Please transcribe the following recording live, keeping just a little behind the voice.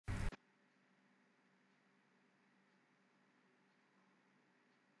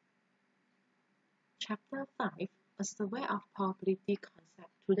Chapter 5, a survey of probability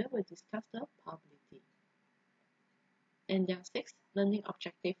concept. Today we'll discuss the probability. And there are 6 learning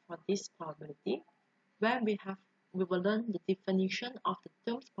objectives for this probability, where we will learn the definition of the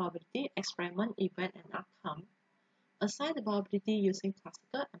terms probability, experiment, event, and outcome, assign the probability using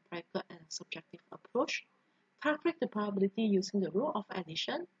classical, empirical, and subjective approach, calculate the probability using the rule of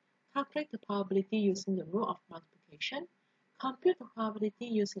addition, calculate the probability using the rule of multiplication, compute the probability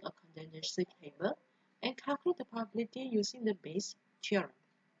using a contingency table, and calculate the probability using the Bayes theorem.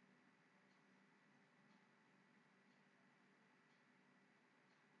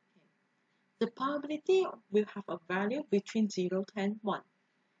 The probability will have a value between 0 and 1.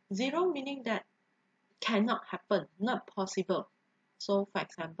 0 meaning that cannot happen, not possible. So for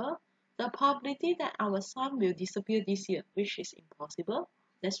example, the probability that our sun will disappear this year, which is impossible,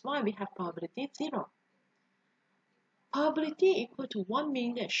 that's why we have probability 0. Probability equal to 1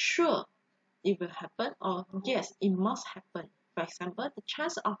 meaning that sure it will happen, or yes, it must happen. For example, the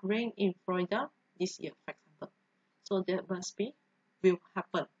chance of rain in Florida this year, for example. So that must be will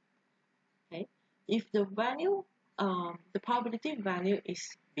happen. Okay. If the value, the probability value is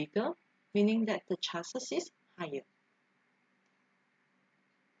bigger, meaning that the chances is higher.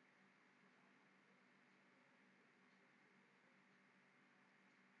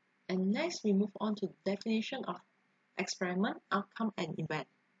 And next, we move on to the definition of experiment, outcome, and event.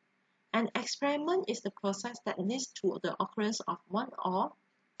 An experiment is the process that leads to the occurrence of one or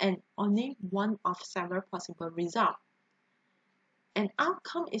and only one of several possible results. An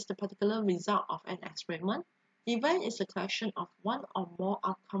outcome is the particular result of an experiment. Event is the collection of one or more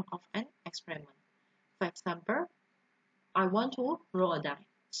outcomes of an experiment. For example, I want to roll a die.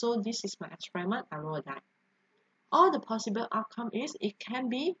 So this is my experiment, I roll a die. All the possible outcome is it can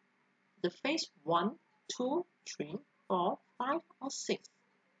be the phase 1, 2, 3, 4, 5, or 6.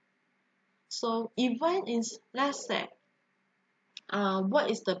 So event is, let's say, what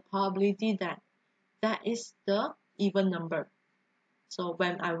is the probability that is the even number? So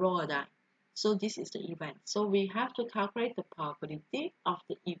when I roll a die, so this is the event. So we have to calculate the probability of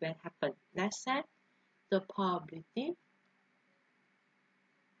the event happen. Let's say the probability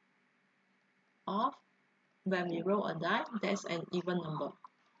of when we roll a die, there's an even number.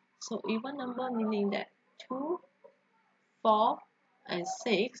 So even number meaning that 2, 4, and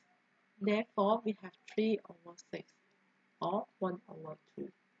 6. Therefore, we have 3 over 6 or 1 over 2.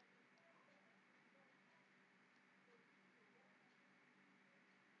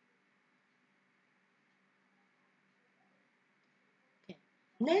 Okay.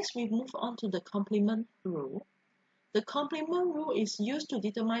 Next, we move on to the complement rule. The complement rule is used to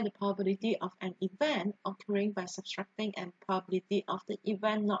determine the probability of an event occurring by subtracting the probability of the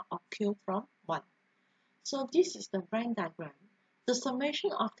event not occur from 1. So this is the Venn diagram. The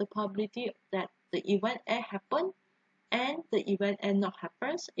summation of the probability that the event A happen and the event A not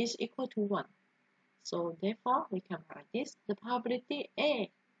happens is equal to 1. So therefore, we can write this. The probability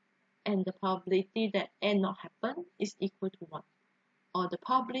A and the probability that A not happen is equal to 1. Or the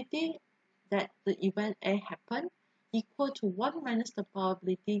probability that the event A happen equal to 1 minus the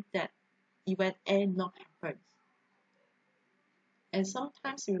probability that event A not happens. And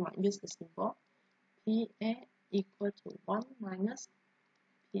sometimes we might use the symbol PA equal to 1 minus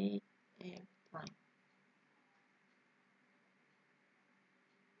PA prime.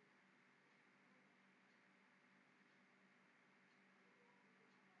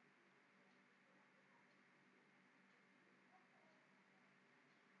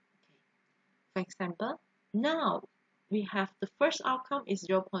 For example, now we have the first outcome is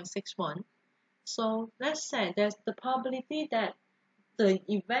 0.61. So let's say there's the probability that the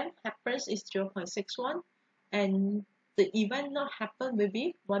event happens is 0.61 and the event not happen will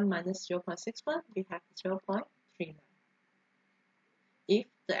be 1 minus 0.61. We have 0.39. If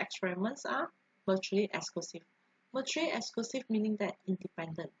the experiments are mutually exclusive. Mutually exclusive meaning that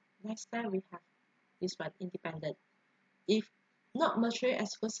independent. Next time we have this one, independent. If not mutually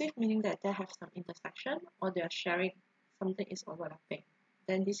exclusive, meaning that they have some intersection or they are sharing, something is overlapping,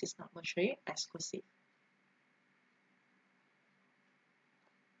 then this is not mutually exclusive.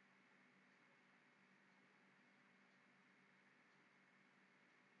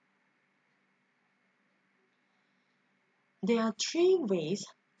 There are 3 ways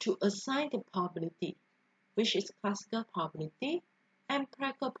to assign the probability, which is classical probability,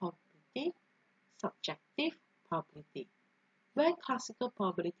 empirical probability, subjective probability. Where classical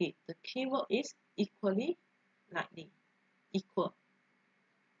probability, the keyword is equally likely, equal.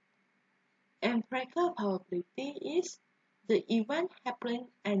 Empirical probability is the event happening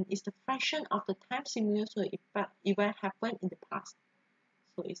and is the fraction of the time similar to the event happened in the past.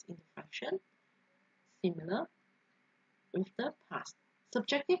 So it's in the fraction. similar with the past.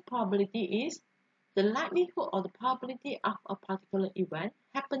 Subjective probability is the likelihood or the probability of a particular event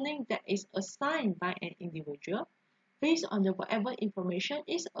happening that is assigned by an individual based on the whatever information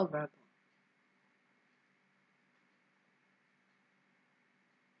is available.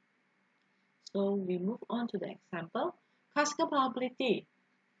 So we move on to the example. Classical probability.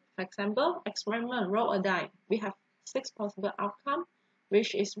 For example, experiment, roll a die. We have 6 possible outcomes,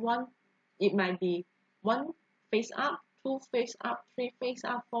 which is it might be 1 face up, 2 face up, 3 face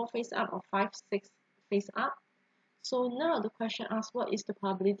up, 4 face up, or 5, 6 face up. So now the question asks what is the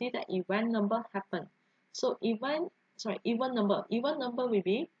probability that event number happen. So even number will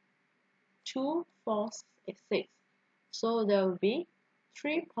be 2, 4, 6. So there will be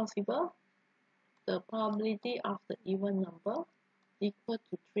 3 possible. The probability of the even number equal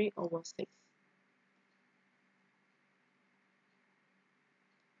to 3 over 6.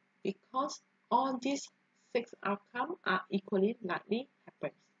 Because all these 6 outcomes are equally likely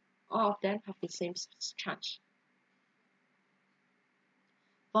happens. All of them have the same chance.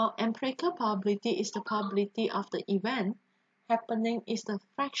 For empirical probability is the probability of the event happening is the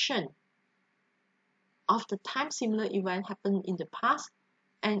fraction of the time similar event happened in the past,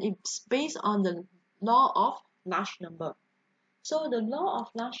 and it's based on the law of large number. So the law of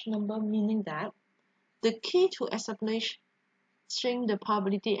large number meaning that the key to establishing the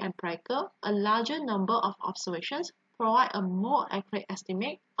probability empirical, a larger number of observations provide a more accurate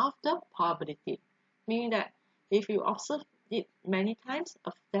estimate of the probability. Meaning that if you observe it many times,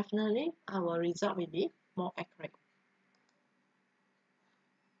 definitely our result will be more accurate.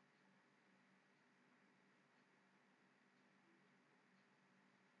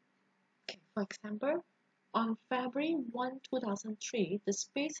 Okay, for example, on February 1, 2003, the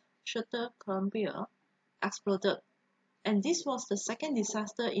Space Shuttle Columbia exploded, and this was the second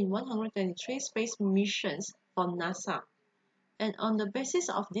disaster in 123 space missions for NASA. And on the basis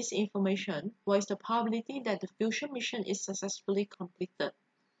of this information, what is the probability that the fusion mission is successfully completed?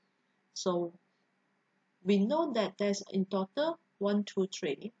 So we know that there's in total 1, 2,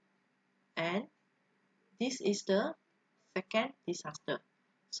 3, and this is the second disaster.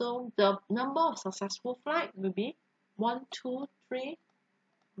 So the number of successful flight will be 1, 2, 3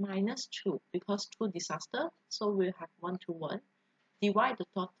 minus 2 because 2 disaster. So we'll have 1, 2, 1. Divide the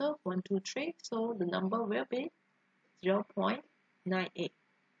total 1, 2, 3. So the number will be 0.98.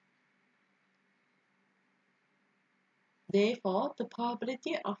 Therefore, the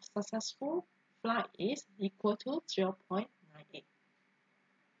probability of successful flight is equal to 0.98.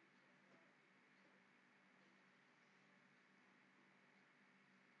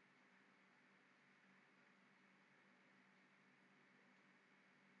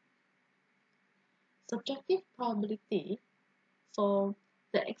 Subjective probability. So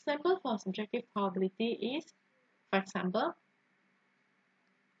the example for subjective probability is, for example,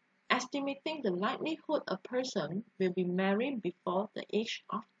 estimating the likelihood a person will be married before the age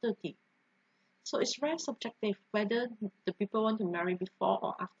of 30. So it's very subjective whether the people want to marry before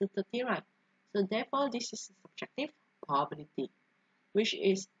or after 30, right? So therefore, this is a subjective probability, which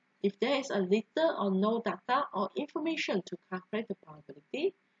is if there is a little or no data or information to calculate the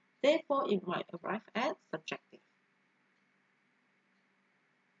probability, therefore it might arrive at subjective.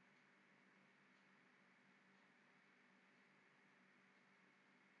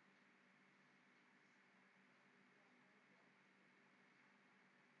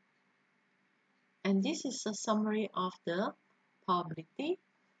 And this is a summary of the probability,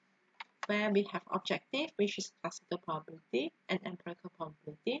 where we have objective, which is classical probability, and empirical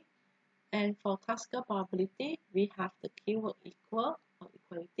probability. And for classical probability, we have the keyword equal or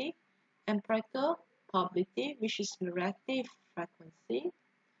equality, empirical probability, which is relative frequency,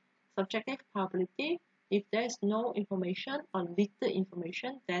 subjective probability, if there is no information or little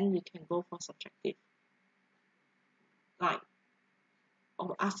information, then we can go for subjective, like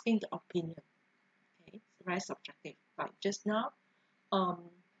or asking the opinion. Okay, it's very subjective. Like just now,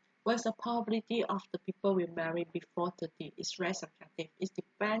 what's the probability of the people will marry before 30? It's very subjective. It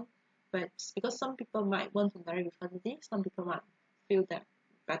depends, but because some people might want to marry before 30, some people might feel that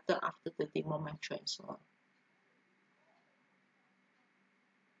better after 30, more mature and so on.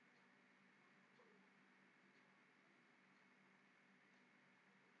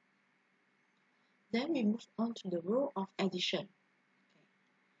 Then we move on to the rule of addition. Okay.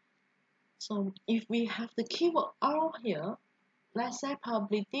 So if we have the keyword or here, let's say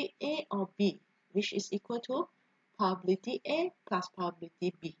probability A or B, which is equal to probability A plus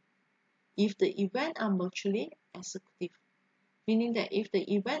probability B. If the events are mutually exclusive, meaning that if the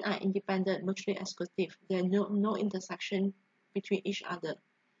events are independent, mutually exclusive, there are no intersection between each other.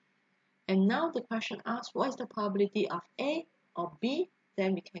 And now the question asks, what is the probability of A or B?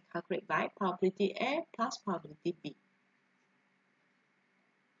 Then we can calculate by probability A plus probability B.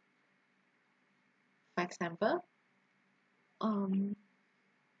 For example, a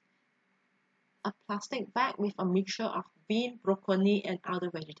plastic bag with a mixture of bean, broccoli, and other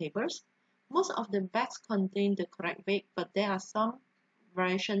vegetables. Most of the bags contain the correct weight, but there are some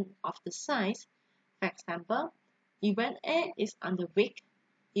variation of the size. For example, event A is underweight,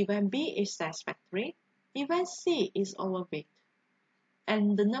 event B is satisfactory, event C is overweight.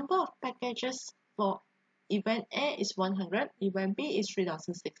 And the number of packages for event A is 100, event B is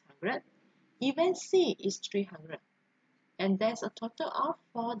 3,600, event C is 300. And there's a total of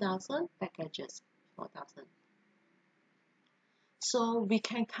 4,000 packages. 4,000. So we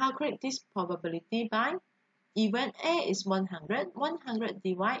can calculate this probability by event A is 100. 100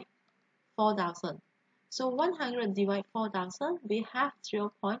 divide 4,000. So 100 divide 4,000, we have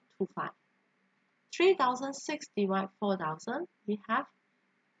 0.25. 3,006 divide 4,000, we have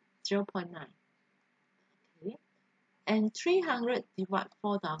 0.9. Okay. And 300 divide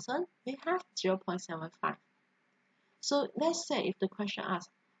 4,000, we have 0.75. So let's say if the question asks,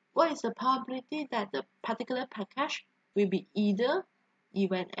 what is the probability that the particular package will be either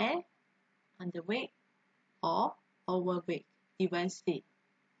event A, underweight, or overweight, event C?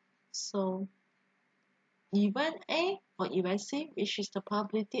 So event A or event C, which is the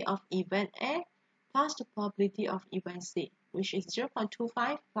probability of event A plus the probability of event C, which is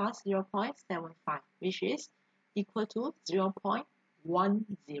 0.25 plus 0.75, which is equal to 0.10.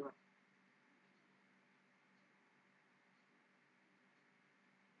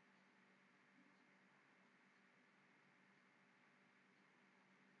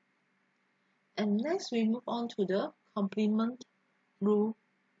 And next we move on to the complement rule,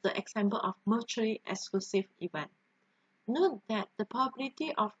 the example of mutually exclusive event. Note that the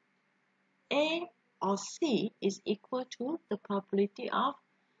probability of A or C is equal to the probability of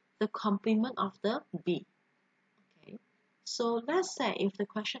the complement of the B. Okay. So let's say if the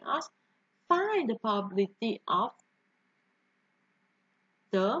question asks, find the probability of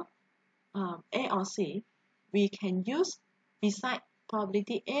the A or C, we can use, beside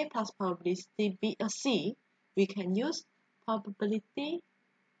probability A plus probability B or C, we can use probability,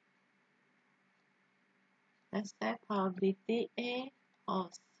 let's say probability A or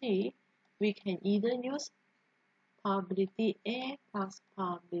C, we can either use probability A plus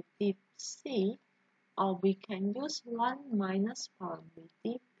probability C, or we can use 1 minus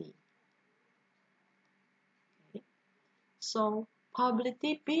probability B. Okay. So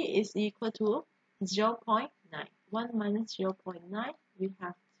probability B is equal to 0.9. 1 minus 0.9, we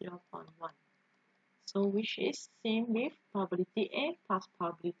have 0.1. So which is same with probability A plus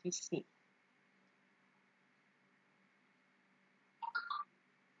probability C.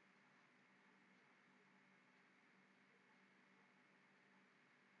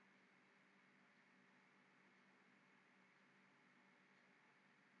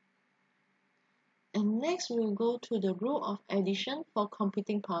 And next we will go to the rule of addition for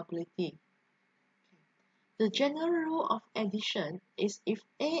computing probability. The general rule of addition is if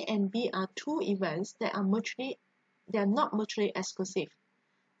A and B are two events that are not mutually exclusive.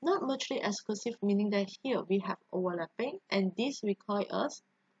 Not mutually exclusive meaning that here we have overlapping, and this we call as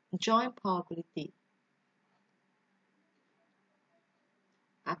joint probability.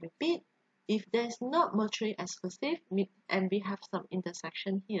 I repeat, if there's not mutually exclusive and we have some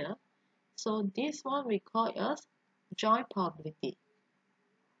intersection here, so this one we call as joint probability.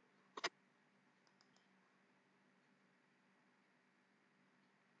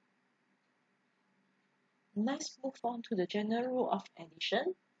 Let's move on to the general rule of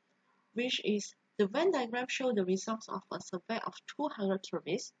addition, which is the Venn diagram shows the results of a survey of 200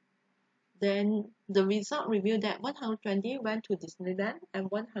 tourists. Then the result revealed that 120 went to Disneyland and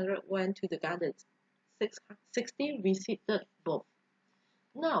 100 went to the gardens. 60 visited both.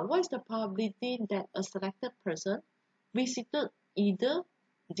 Now, what is the probability that a selected person visited either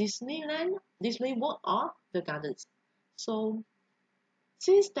Disneyland, Disney World, or the gardens? So,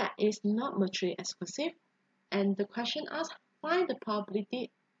 since that is not mutually exclusive, and the question asks, find the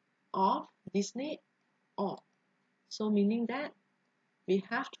probability of Disney all. So, meaning that we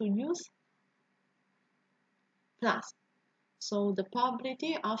have to use plus. So, the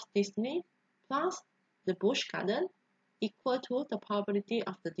probability of Disney plus the Busch Garden equal to the probability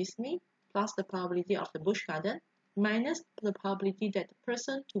of the Disney plus the probability of the Busch Garden minus the probability that the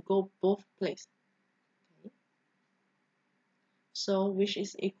person to go both places. Okay. So which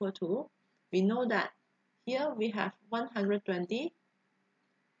is equal to, we know that here we have 120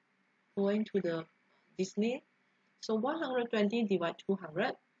 going to the Disney. So 120 divide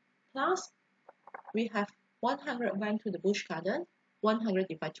 200 plus we have 100 went to the Busch Garden, 100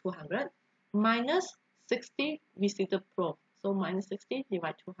 divided 200, minus 60 visited probe. So minus 60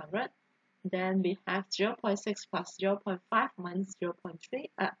 divided 200. Then we have 0.6 plus 0.5 minus 0.3,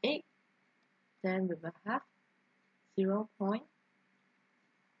 8. Then we will have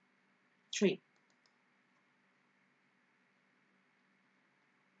 0.3.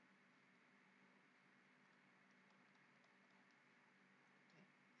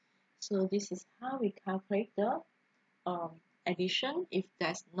 So this is how we calculate the addition if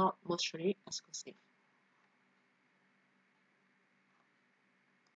that's not mutually exclusive.